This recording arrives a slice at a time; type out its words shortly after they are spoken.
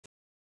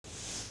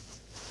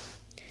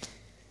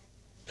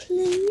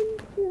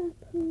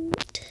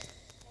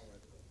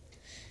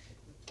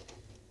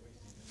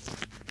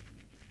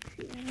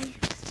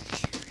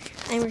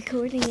I'm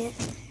recording it.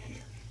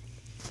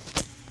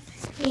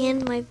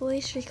 And my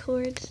voice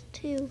records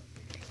too.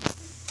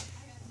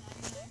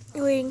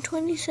 Waiting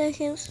 20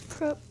 seconds.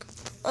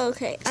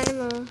 Okay, I'm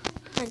a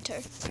hunter.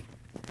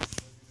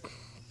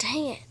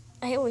 Dang it.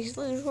 I always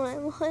lose when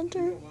I'm a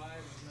hunter.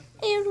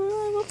 And when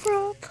I'm a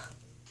prop.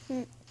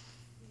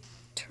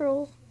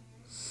 Troll.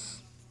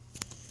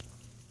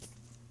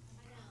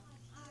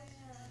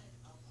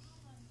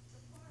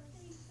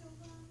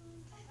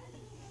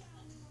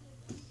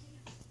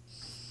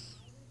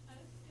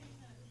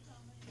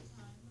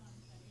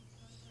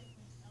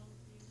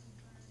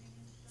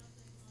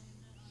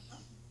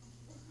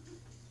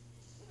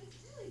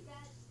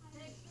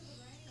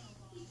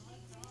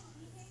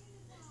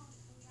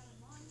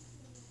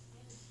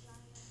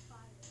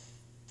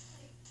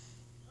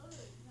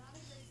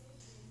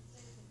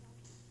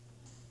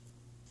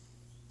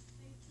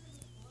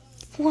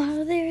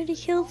 Wow, they already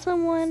killed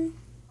someone.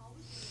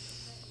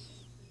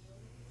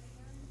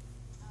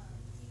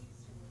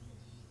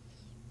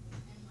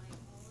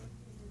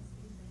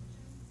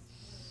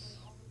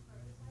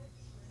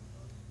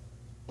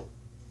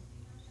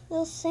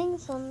 Those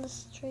things on the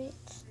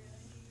streets.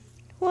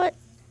 What?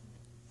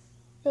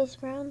 Those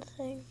round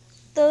things.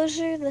 Those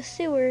are the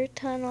sewer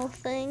tunnel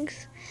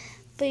things,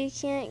 but you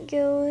can't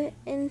go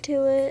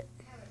into it.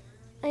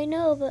 I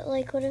know, but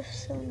like, what if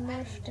someone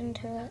morphed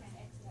into it?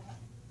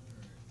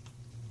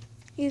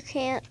 You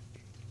can't,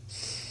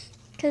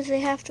 because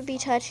they have to be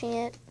touching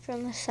it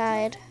from the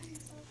side.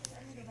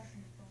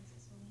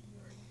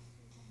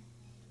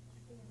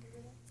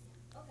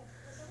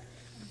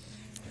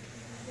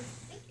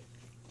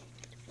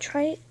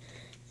 Try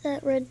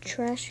that red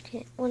trash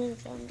can, one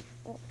of them,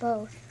 or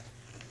both.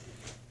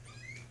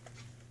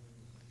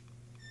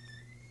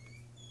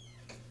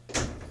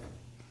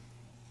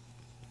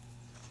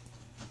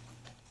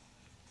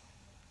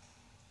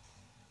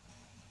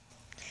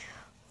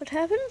 What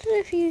happens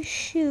if you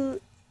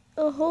shoot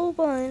a whole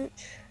bunch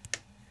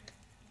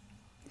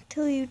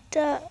until you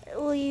die?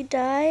 Will you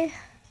die?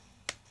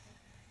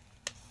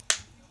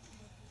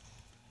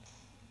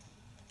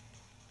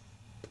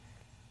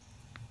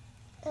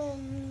 No,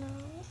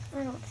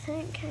 I don't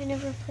think. I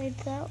never played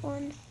that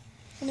one.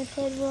 When I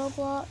played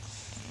Roblox.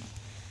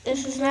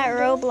 This is not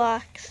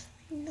Roblox.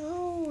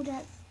 No,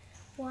 that's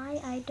why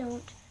I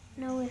don't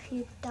know if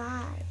you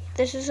die.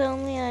 This is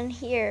only on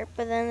here,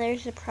 but then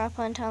there's a prop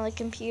hunt on the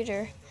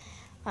computer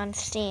on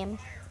Steam.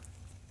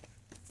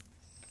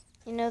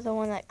 You know the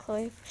one that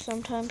Chloe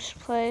sometimes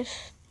plays?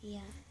 Yeah.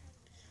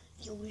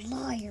 You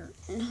liar.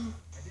 No.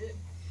 I did.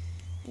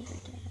 I heard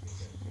that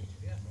outside.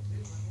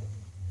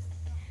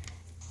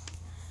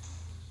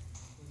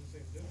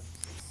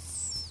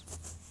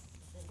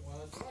 Well,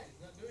 that's right.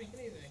 It's not doing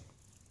anything.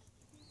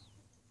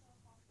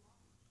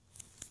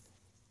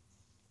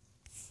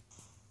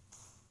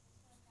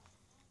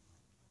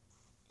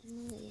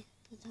 Emily,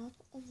 the top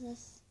of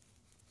this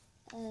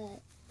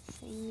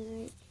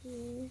thing right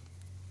here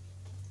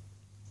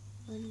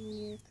on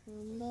your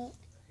Chromebook,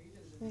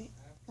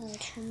 right,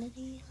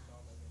 Trinity.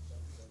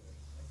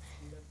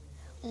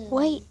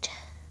 Wait,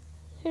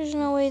 there's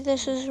no way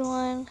this is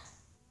one.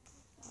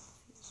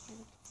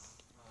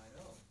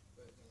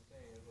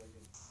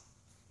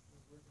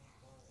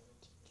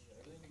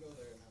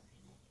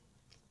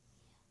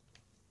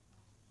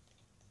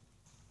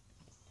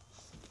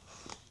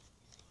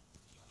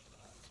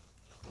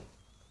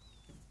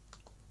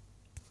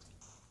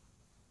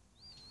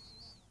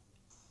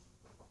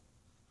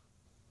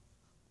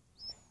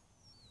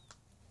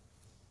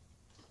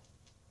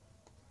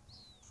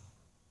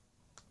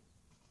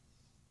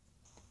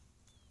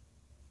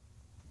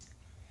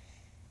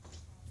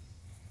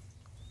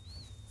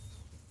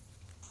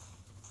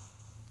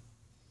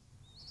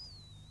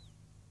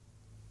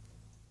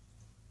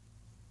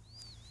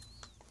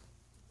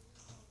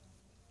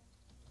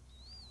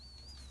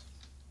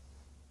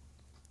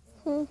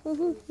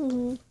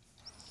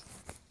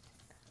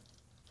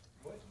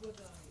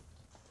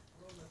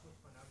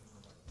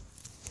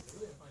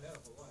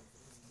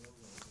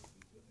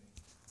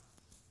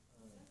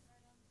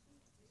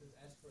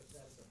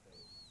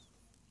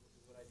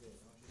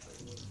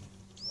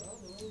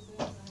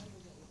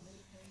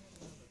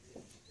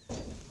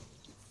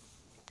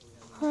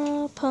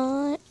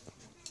 Punt.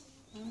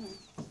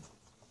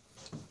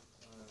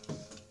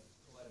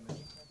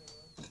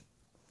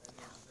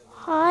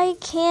 Why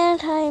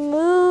can't I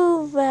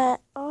move at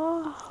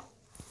all?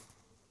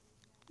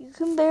 You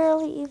can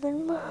barely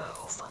even move.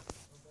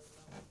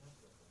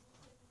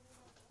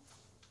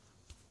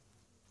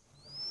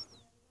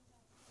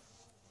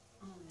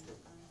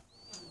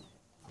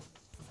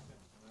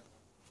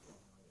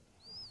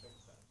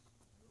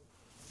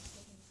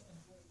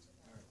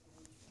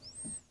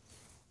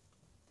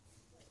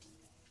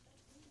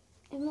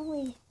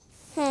 Emily,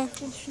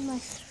 this is my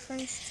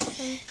first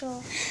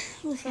circle.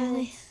 Look at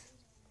this.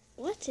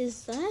 What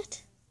is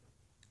that?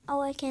 Oh,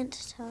 I can't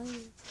tell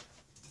you.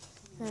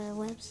 The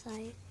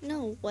website.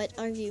 No, what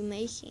are you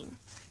making?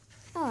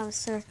 Oh,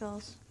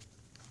 circles.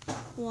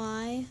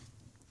 Why?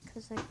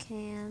 Because I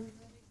can.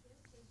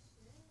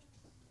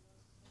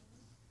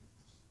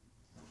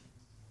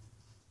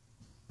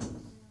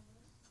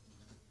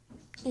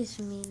 Is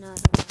me not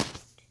allowed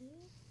to?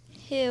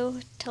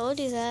 Who told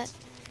you that?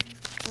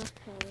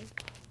 Okay.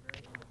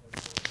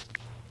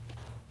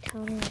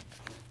 Tell me.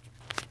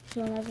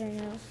 She'll never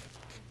know.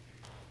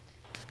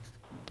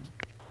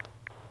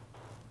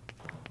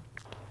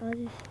 I'll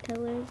just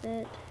tell her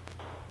that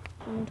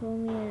someone told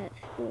me at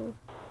school.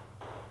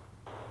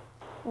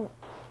 Oh,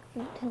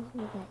 don't tell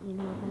her that you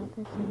know about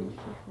this, and if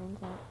she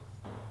finds out,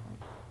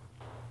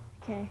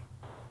 okay.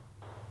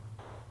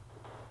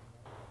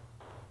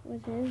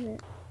 What is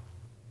it?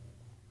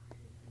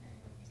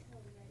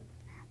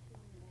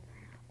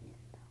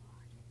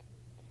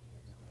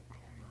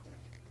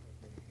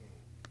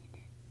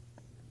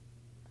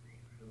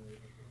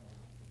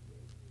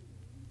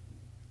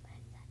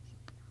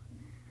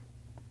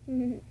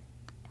 Don't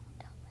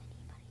tell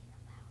anybody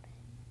about it.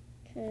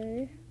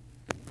 Okay.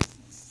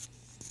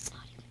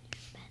 Not even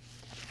your best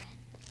friend.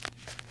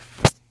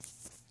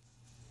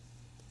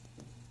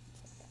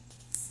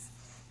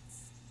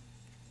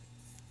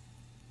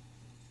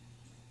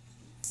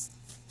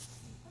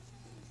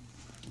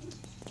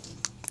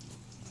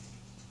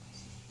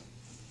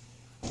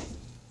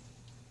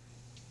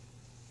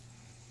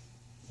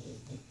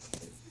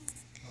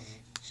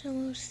 It's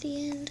almost the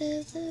end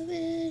of the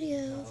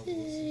video.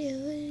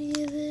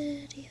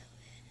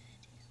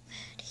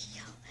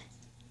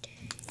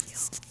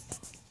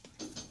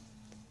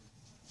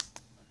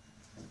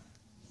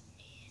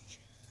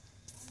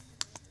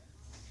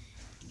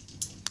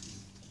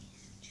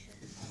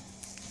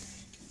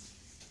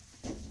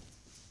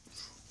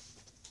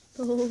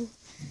 Oh,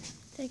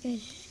 that guy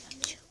just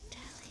got choked,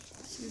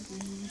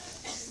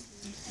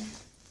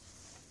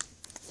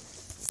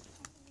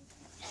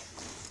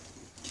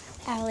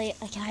 Allie,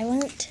 like I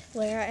went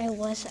where I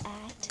was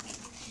at,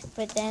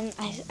 but then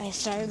I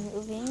started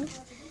moving,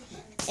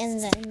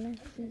 and then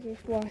he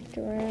just walked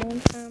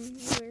around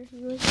where he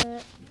was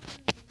at.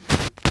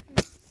 I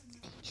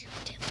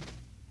choked him.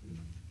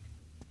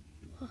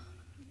 Oh.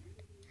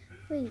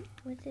 Wait,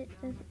 what's it?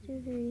 Does it do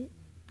the?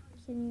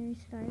 Can you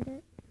restart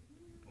it?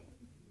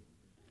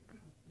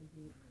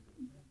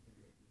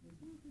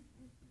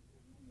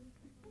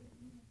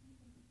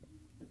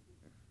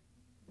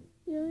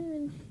 You don't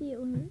even see it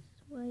when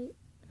it's white.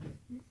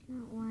 It's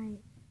not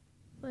white.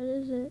 What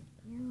is it?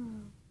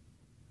 Yellow.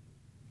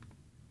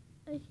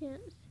 I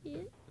can't see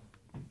it.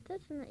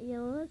 That's not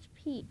yellow, that's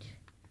peach.